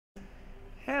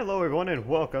Hello everyone and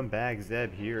welcome back.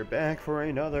 Zeb here, back for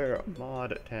another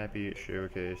mod tAPI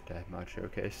showcase, mod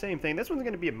showcase, same thing. This one's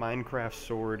going to be a Minecraft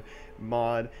sword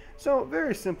mod, so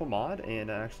very simple mod and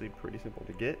actually pretty simple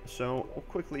to get. So we'll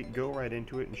quickly go right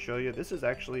into it and show you. This is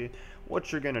actually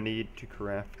what you're going to need to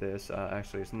craft this.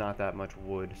 Actually it's not that much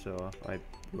wood, so I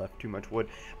left too much wood,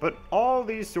 but all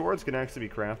these swords can actually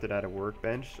be crafted at a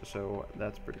workbench, so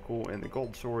that's pretty cool. And the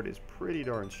gold sword is pretty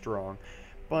darn strong.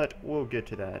 But we'll get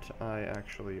to that. I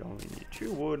actually only need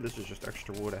 2 wood. This is just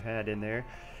extra wood I had in there.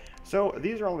 So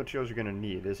these are all the materials you're going to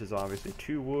need. This is obviously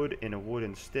 2 wood and a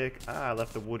wooden stick. I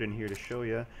left the wood in here to show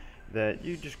you that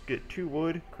you just get 2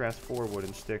 wood, craft 4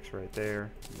 wooden sticks right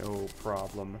there. No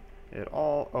problem at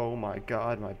all. Oh my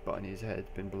god, my bunny's head's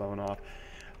been blown off.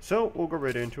 So we'll go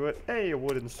right into it. Hey, a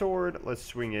wooden sword. Let's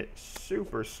swing it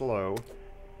super slow.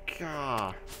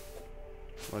 Gah.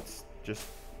 Let's just...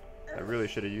 I really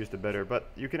should have used it better,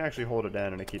 but you can actually hold it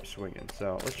down and it keeps swinging.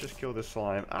 So let's just kill this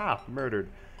slime. Ah, murdered.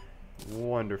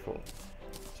 Wonderful.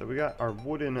 So we got our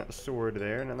wooden sword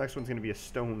there, and the next one's going to be a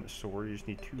stone sword. You just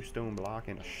need 2 stone block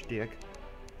and a stick.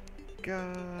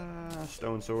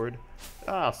 Stone sword.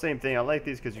 Ah, same thing. I like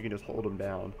these because you can just hold them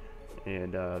down,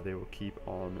 and they will keep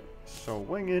on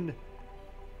swinging.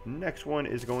 Next one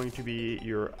is going to be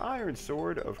your iron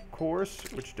sword, of course,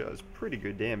 which does pretty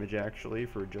good damage actually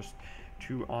for just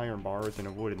 2 iron bars and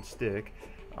a wooden stick,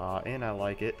 and I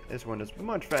like it. This one is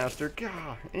much faster,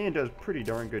 gah, and does pretty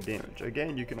darn good damage.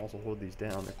 Again, you can also hold these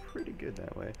down. They're pretty good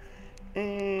that way.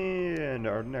 And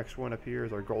our next one up here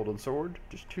is our golden sword.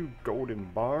 Just 2 golden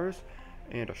bars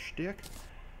and a stick.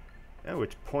 Oh,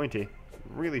 it's pointy.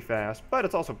 Really fast, but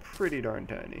it's also pretty darn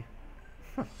tiny.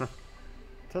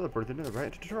 Teleported into the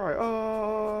right to try.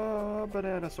 Oh,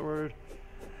 banana sword.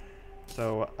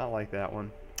 So I like that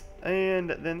one. And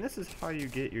then this is how you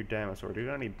get your diamond sword. You're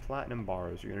gonna need platinum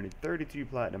bars. You're gonna need 32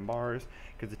 platinum bars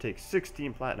because it takes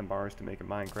 16 platinum bars to make a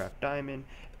Minecraft diamond,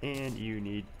 and you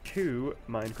need 2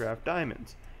 Minecraft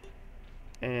diamonds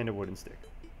and a wooden stick.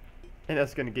 And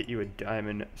that's gonna get you a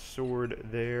diamond sword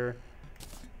there.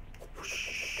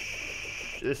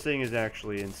 This thing is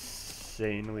actually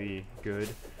insanely good.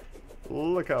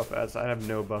 Look how fast. I have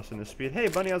no bust in the speed. Hey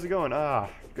bunny, how's it going? Ah,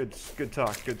 good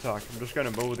talk. I'm just gonna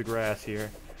mow the grass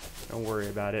here. Don't worry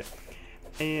about it.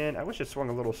 And I wish it swung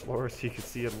a little slower so you could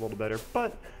see it a little better,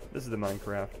 but this is the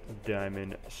Minecraft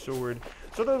diamond sword.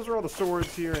 So those are all the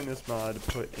swords here in this mod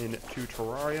put into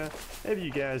Terraria. If you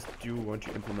guys do want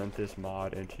to implement this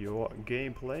mod into your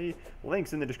gameplay,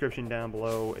 links in the description down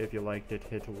below. If you liked it,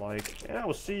 hit like, and I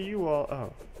will see you all,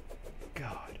 oh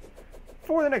god,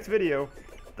 for the next video.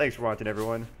 Thanks for watching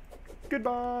everyone.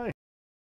 Goodbye.